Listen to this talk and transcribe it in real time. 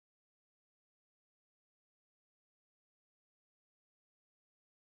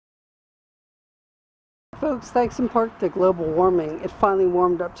Folks, thanks in part to global warming, it finally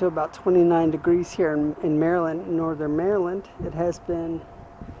warmed up to about 29 degrees here in Maryland, northern Maryland. It has been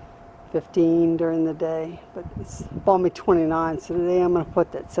 15 during the day, but it's balmy 29, so today I'm going to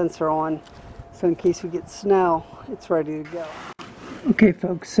put that sensor on, so in case we get snow, it's ready to go. Okay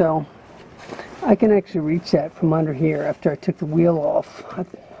folks, so I can actually reach that from under here after I took the wheel off. I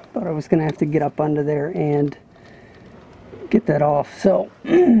thought I was going to have to get up under there and get that off. So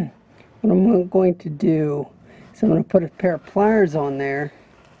what I'm going to do is I'm going to put a pair of pliers on there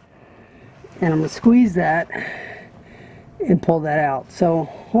and I'm going to squeeze that and pull that out. So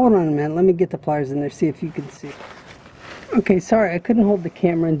hold on a minute, let me get the pliers in there, see if you can see. Okay, sorry I couldn't hold the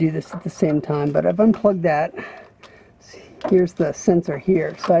camera and do this at the same time, but I've unplugged that. Here's the sensor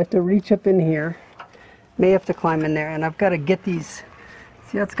here, so I have to reach up in here, may have to climb in there, and I've got to get these,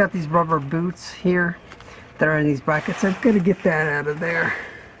 see how it's got these rubber boots here that are in these brackets. I've got to get that out of there.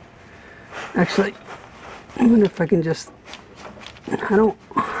 Actually, I wonder if I can just, I don't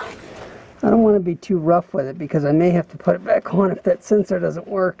want to be too rough with it because I may have to put it back on if that sensor doesn't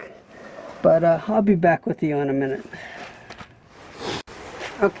work, but I'll be back with you in a minute.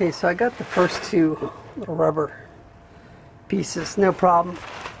 Okay, so I got the first two little rubber pieces, no problem,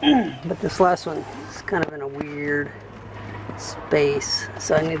 but this last one is kind of in a weird space,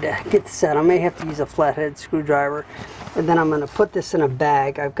 so I need to get this out. I may have to use a flathead screwdriver, and then I'm going to put this in a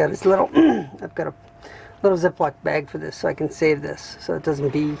bag. I've got this little I've got a little Ziploc bag for this so I can save this so it doesn't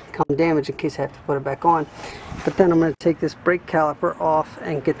become damaged in case I have to put it back on. But then I'm going to take this brake caliper off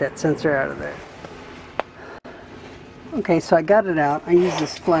and get that sensor out of there. Okay, so I got it out. I use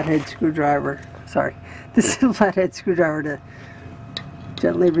this flathead screwdriver, this flathead screwdriver to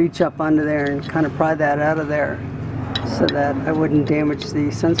gently reach up under there and kind of pry that out of there so that I wouldn't damage the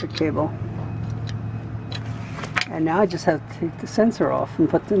sensor cable. And now I just have to take the sensor off and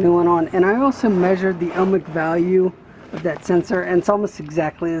put the new one on. And I also measured the ohmic value of that sensor, and it's almost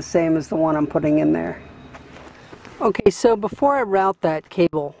exactly the same as the one I'm putting in there. Okay, so before I route that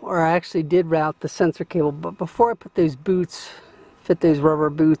cable, or I actually did route the sensor cable, but before I put those boots, fit those rubber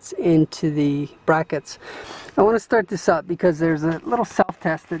boots into the brackets, I want to start this up because there's a little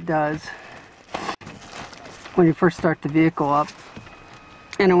self-test it does when you first start the vehicle up,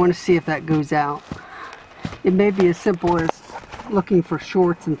 and I want to see if that goes out. It may be as simple as looking for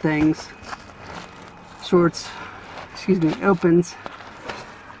shorts and things, opens,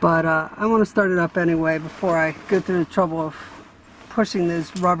 but I want to start it up anyway before I go through the trouble of pushing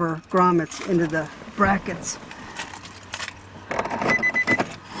those rubber grommets into the brackets.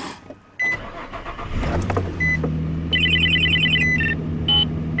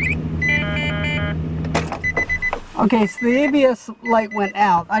 Okay, so the ABS light went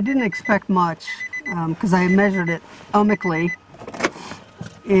out. I didn't expect much because I measured it ohmically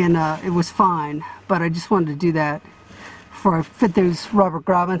and it was fine, but I just wanted to do that before I fit those rubber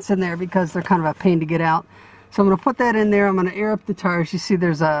grommets in there because they're kind of a pain to get out. So I'm going to put that in there. I'm going to air up the tires. You see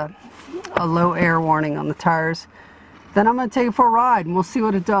there's a low air warning on the tires. Then I'm going to take it for a ride and we'll see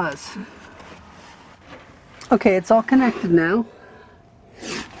what it does. Okay, it's all connected now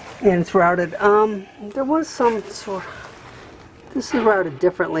and it's routed. There was some sort of, this is routed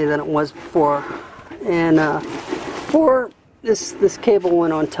differently than it was before, and this cable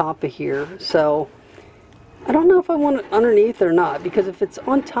went on top of here, so I don't know if I want it underneath or not, because if it's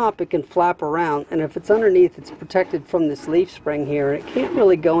on top it can flap around, and if it's underneath it's protected from this leaf spring here and it can't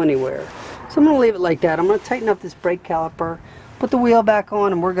really go anywhere. So I'm going to leave it like that. I'm going to tighten up this brake caliper, put the wheel back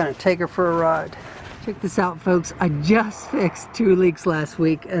on, and we're going to take her for a ride. Check this out folks, I just fixed 2 leaks last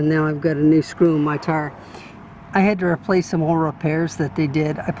week and now I've got a new screw in my tire. I had to replace some old repairs that they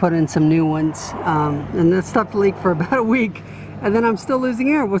did. I put in some new ones and that stopped the leak for about a week, and then I'm still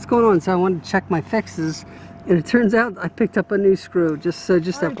losing air. What's going on? So I wanted to check my fixes, and it turns out I picked up a new screw. Just all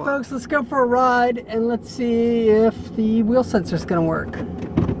right, folks, let's go for a ride and let's see if the wheel sensor is going to work.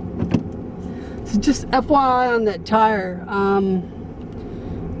 So just FYI on that tire,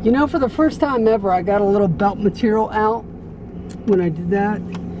 you know, for the first time ever I got a little belt material out when I did that,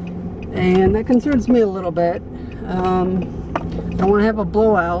 and that concerns me a little bit. I don't want to have a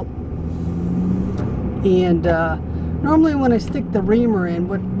blowout, and normally when I stick the reamer in,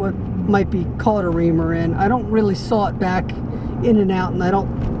 what might be called a reamer in, I don't really saw it back in and out, and I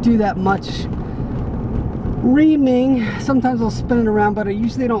don't do that much reaming. Sometimes I'll spin it around, but I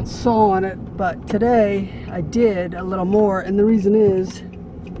usually don't saw on it. But today I did a little more, and the reason is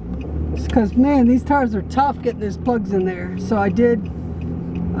because, man, these tires are tough getting those plugs in there. So I did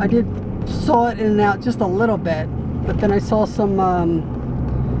saw it in and out just a little bit, but then I saw some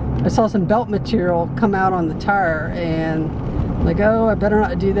belt material come out on the tire, and like, oh, I better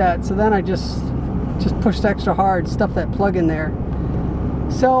not do that. So then I just just pushed extra hard, stuffed that plug in there.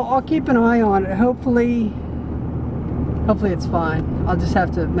 So I'll keep an eye on it. Hopefully it's fine. I'll just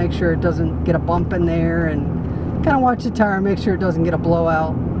have to make sure it doesn't get a bump in there, and kind of watch the tire, make sure it doesn't get a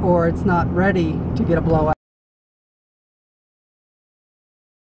blowout, or it's not ready to get a blowout.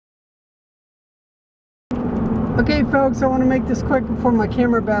 Okay folks, I want to make this quick before my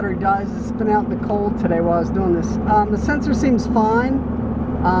camera battery dies. It's been out in the cold today while I was doing this. The sensor seems fine.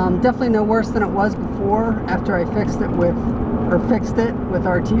 Definitely no worse than it was before after I fixed it with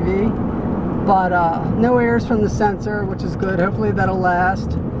RTV. But no errors from the sensor, which is good. Hopefully that'll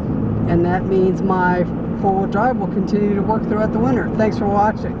last. And that means my four-wheel drive will continue to work throughout the winter. Thanks for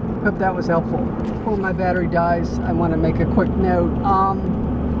watching. Hope that was helpful. Before my battery dies, I want to make a quick note.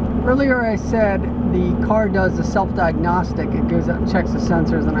 Earlier I said the car does a self-diagnostic. It goes out and checks the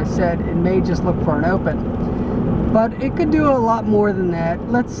sensors, and I said it may just look for an open. But it could do a lot more than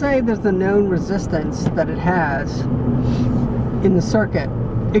that. Let's say there's a known resistance that it has in the circuit.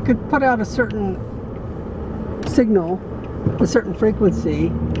 It could put out a certain signal, a certain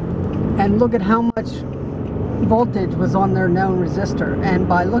frequency, and look at how much voltage was on their known resistor. And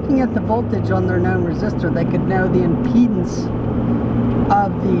by looking at the voltage on their known resistor, they could know the impedance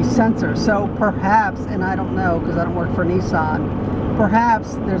of the sensor. So perhaps, and I don't know because I don't work for Nissan,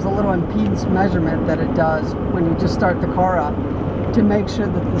 perhaps there's a little impedance measurement that it does when you just start the car up to make sure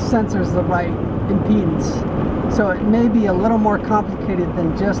that the sensor is the right impedance. So it may be a little more complicated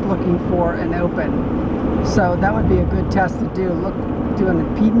than just looking for an open. So that would be a good test to do. Do an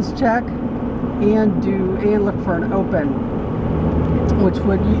impedance check and look for an open, which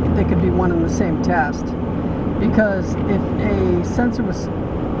they could be one and the same test. Because if a sensor was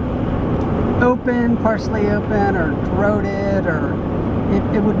open, partially open, or corroded, or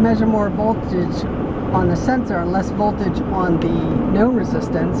it would measure more voltage on the sensor and less voltage on the known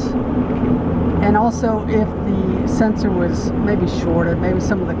resistance. And also if the sensor was maybe shorted, maybe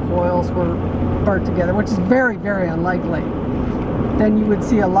some of the coils were burnt together, which is very, very unlikely, then you would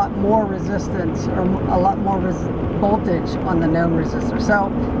see a lot more resistance or a lot more voltage on the known resistor.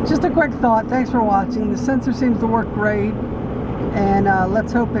 So just a quick thought. Thanks for watching. The sensor seems to work great, and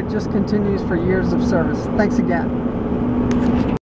let's hope it just continues for years of service. Thanks again.